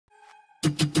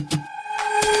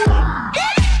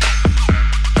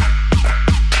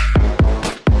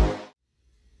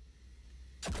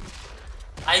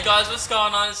guys, what's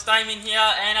going on? It's Damien here,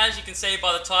 and as you can see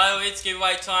by the title, it's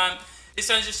giveaway time. This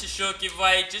one's just a short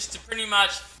giveaway, just to pretty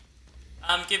much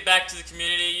give back to the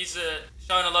community. You've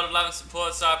shown a lot of love and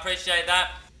support, so I appreciate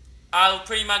that. I'm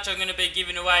going to be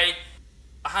giving away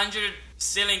 100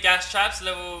 ceiling gas traps,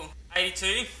 level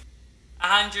 82,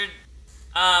 100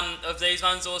 of these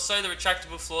ones also, the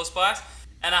retractable floor spikes,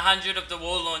 and 100 of the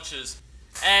wall launchers.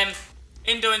 And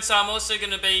in doing so, I'm also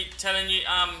going to be telling you,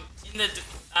 in the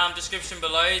description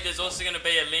below, there's also going to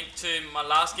be a link to my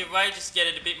last giveaway, just to get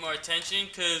it a bit more attention,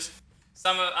 because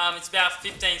it's about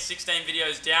 15-16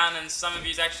 videos down, and some of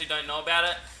you actually don't know about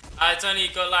it. It's only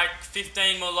got like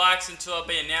 15 more likes until I'll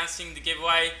be announcing the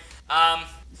giveaway.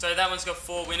 So that one's got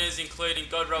 4 winners, including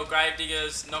Godroll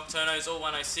Gravediggers, Nocturnos, all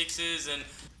 106s, and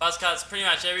Buzzcuts, pretty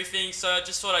much everything. So I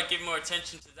just thought I'd give more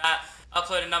attention to that.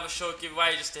 Upload another short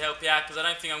giveaway just to help you out, because I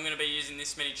don't think I'm going to be using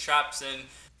this many traps, and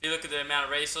if you look at the amount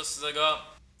of resources I got,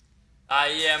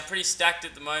 yeah, I'm pretty stacked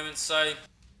at the moment. So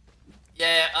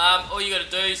yeah, all you got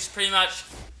to do is pretty much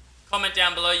comment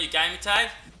down below your gamer tag.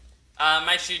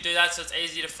 Make sure you do that so it's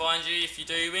easy to find you if you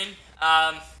do win.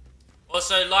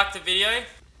 Also, like the video.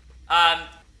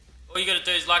 All you got to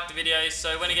do is like the video,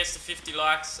 so when it gets to 50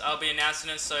 likes, I'll be announcing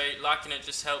it, so liking it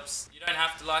just helps. You don't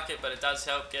have to like it, but it does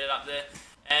help get it up there.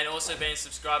 And also being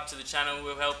subscribed to the channel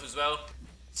will help as well.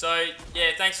 So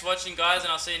yeah, thanks for watching guys,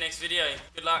 and I'll see you next video.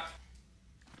 Good luck.